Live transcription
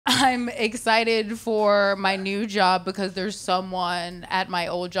I'm excited for my new job because there's someone at my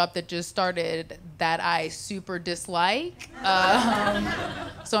old job that just started that I super dislike.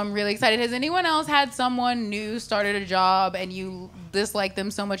 So I'm really excited. Has anyone else had someone new started a job and you dislike them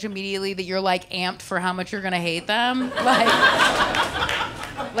so much immediately that you're like amped for how much you're gonna hate them?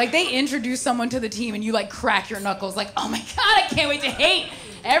 Like they introduce someone to the team and you like crack your knuckles like, oh my God, I can't wait to hate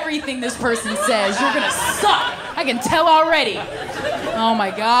everything this person says. You're gonna suck. I can tell already. Oh my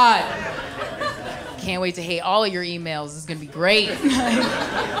God. Can't wait to hate all of your emails. It's gonna be great.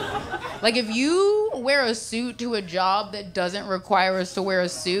 Like if you wear a suit to a job that doesn't require us to wear a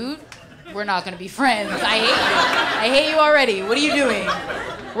suit, we're not gonna be friends. I hate you. I hate you already. What are you doing?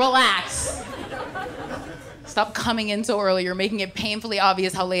 Relax. Stop coming in so early. You're making it painfully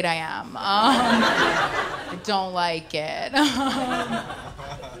obvious how late I am. I don't like it.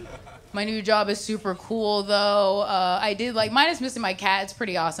 My new job is super cool, though. I did, like, minus missing my cat, it's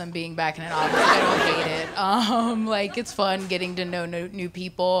pretty awesome being back in an office. I don't hate it. Like, it's fun getting to know new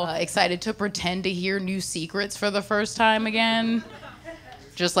people. Excited to pretend to hear new secrets for the first time again.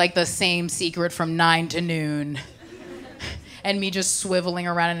 Just like the same secret from 9 to noon. And me just swiveling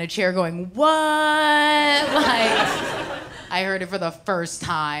around in a chair going, what? Like, I heard it for the first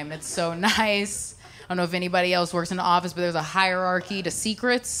time. It's so nice. I don't know if anybody else works in the office, but there's a hierarchy to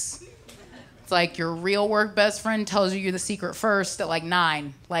secrets. It's like your real work best friend tells you the secret first at like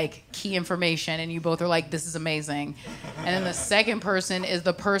 9, like key information, and you both are like, this is amazing. And then the second person is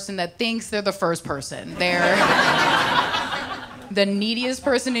the person that thinks they're the first person. They're the neediest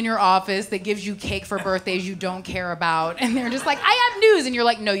person in your office that gives you cake for birthdays you don't care about. And they're just like, I have news. And you're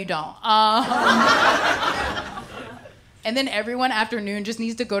like, no, you don't. And then everyone after noon just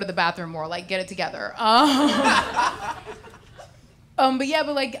needs to go to the bathroom more, like get it together. But yeah,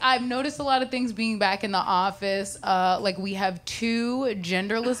 but like I've noticed a lot of things being back in the office. Like we have 2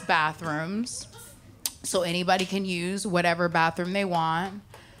 genderless bathrooms. So anybody can use whatever bathroom they want.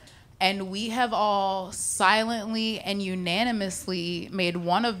 And we have all silently and unanimously made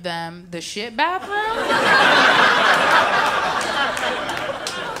one of them the shit bathroom.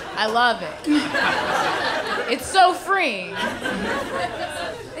 I love it. It's so freeing.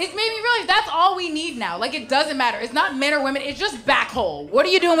 It made me realize that's all we need now. Like, it doesn't matter. It's not men or women. It's just back hole. What are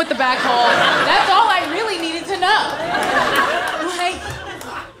you doing with the back hole? That's all I really needed to know. Like,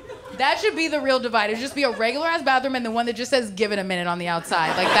 that should be the real divide. It should just be a regular-ass bathroom and the one that just says, give it a minute on the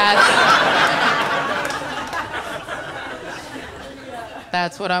outside. Like,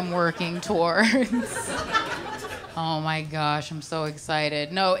 that's what I'm working towards. Oh my gosh, I'm so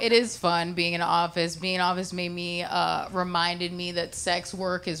excited. No, it is fun being in an office. Being in an office made me, reminded me that sex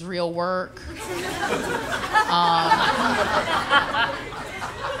work is real work.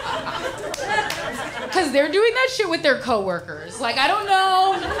 Because they're doing that shit with their coworkers. Like, I don't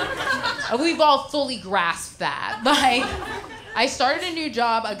know. We've all fully grasped that. Like, I started a new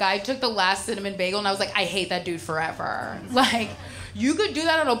job. A guy took the last cinnamon bagel, and I was like, I hate that dude forever. Like, you could do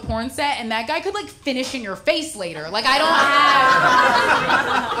that on a porn set, and that guy could, like, finish in your face later. Like, I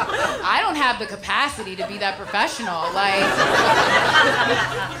don't have the capacity to be that professional. Like,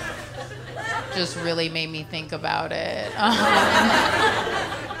 just really made me think about it.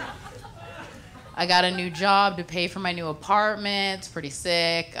 I got a new job to pay for my new apartment. It's pretty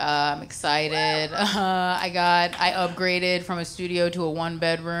sick. I'm excited. I upgraded from a studio to a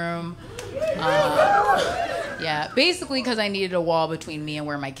 1-bedroom. Yeah, basically because I needed a wall between me and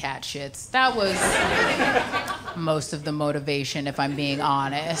where my cat shits. That was most of the motivation, if I'm being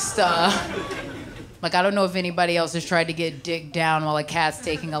honest. Like, I don't know if anybody else has tried to get dick down while a cat's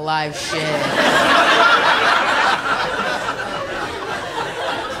taking a live shit.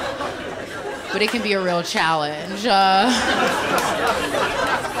 But it can be a real challenge.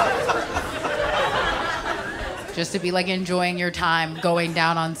 Just to be like enjoying your time going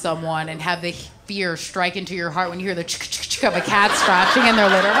down on someone and have the fear strike into your heart when you hear the chick of a cat scratching in their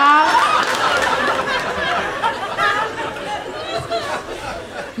litter box.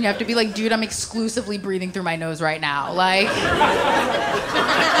 You have to be like, dude, I'm exclusively breathing through my nose right now. Like,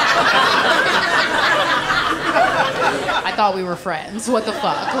 I thought we were friends. What the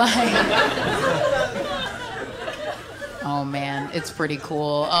fuck? Like, oh man, it's pretty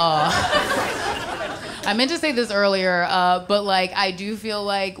cool. I meant to say this earlier, but like I do feel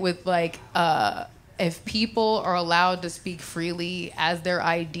like with like if people are allowed to speak freely as their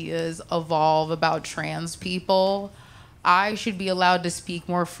ideas evolve about trans people, I should be allowed to speak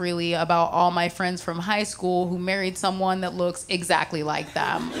more freely about all my friends from high school who married someone that looks exactly like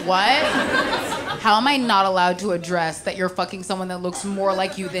them. What? How am I not allowed to address that you're fucking someone that looks more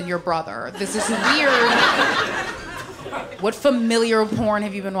like you than your brother? This is weird. What familiar porn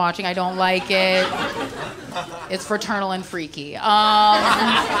have you been watching? I don't like it. It's fraternal and freaky.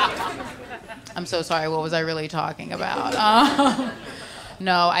 I'm so sorry. What was I really talking about?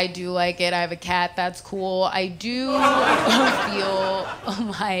 No, I do like it. I have a cat. That's cool. I do feel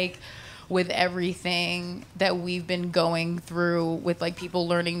like with everything that we've been going through with like people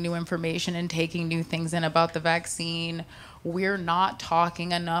learning new information and taking new things in about the vaccine, we're not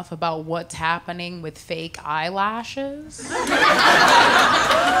talking enough about what's happening with fake eyelashes.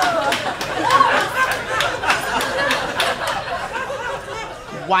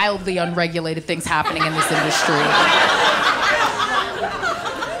 Wildly unregulated things happening in this industry.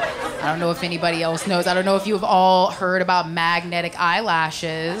 I don't know if anybody else knows. I don't know if you've all heard about magnetic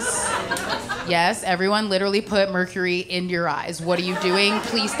eyelashes. Yes, everyone literally put mercury into your eyes. What are you doing?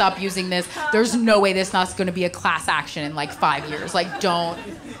 Please stop using this. There's no way this not going to be a class action in like 5 years. Like, don't.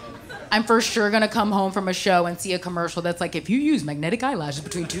 I'm for sure going to come home from a show and see a commercial that's like, if you use magnetic eyelashes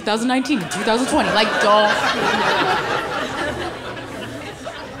between 2019 and 2020, like, don't.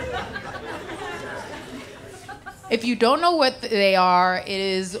 If you don't know what they are, it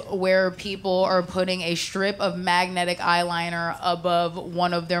is where people are putting a strip of magnetic eyeliner above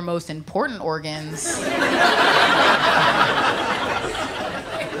one of their most important organs.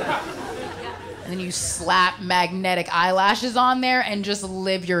 And then you slap magnetic eyelashes on there and just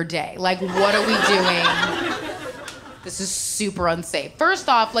live your day. Like, what are we doing? This is super unsafe. First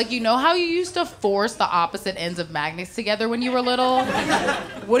off, like, you know how you used to force the opposite ends of magnets together when you were little?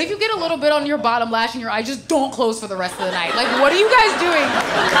 What if you get a little bit on your bottom lash and your eye just don't close for the rest of the night? Like, what are you guys doing?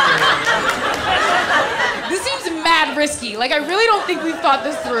 This seems mad risky. Like, I really don't think we've thought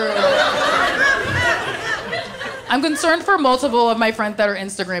this through. I'm concerned for multiple of my friends that are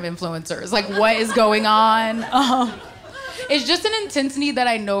Instagram influencers. Like, what is going on? It's just an intensity that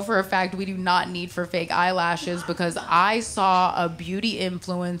I know for a fact we do not need for fake eyelashes, because I saw a beauty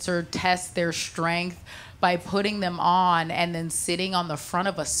influencer test their strength by putting them on and then sitting on the front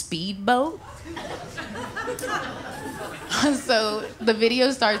of a speedboat. So the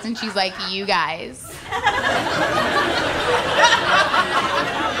video starts and she's like, you guys.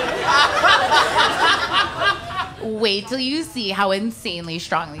 Wait till you see how insanely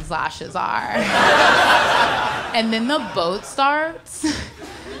strong these lashes are. And then the boat starts,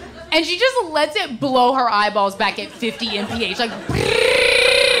 and she just lets it blow her eyeballs back at 50 mph. Like, that's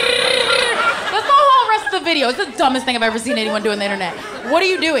the whole rest of the video. It's the dumbest thing I've ever seen anyone do on the internet. What are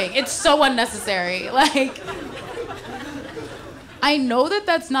you doing? It's so unnecessary. Like, I know that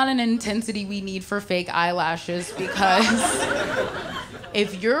that's not an intensity we need for fake eyelashes, because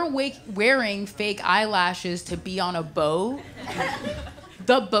if you're wearing fake eyelashes to be on a boat,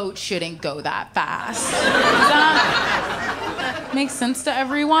 the boat shouldn't go that fast. Does that make sense to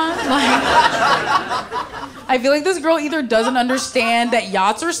everyone? Like, I feel like this girl either doesn't understand that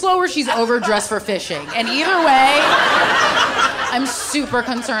yachts are slow or she's overdressed for fishing. And either way, I'm super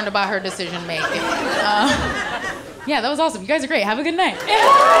concerned about her decision making. Yeah, that was awesome. You guys are great. Have a good night.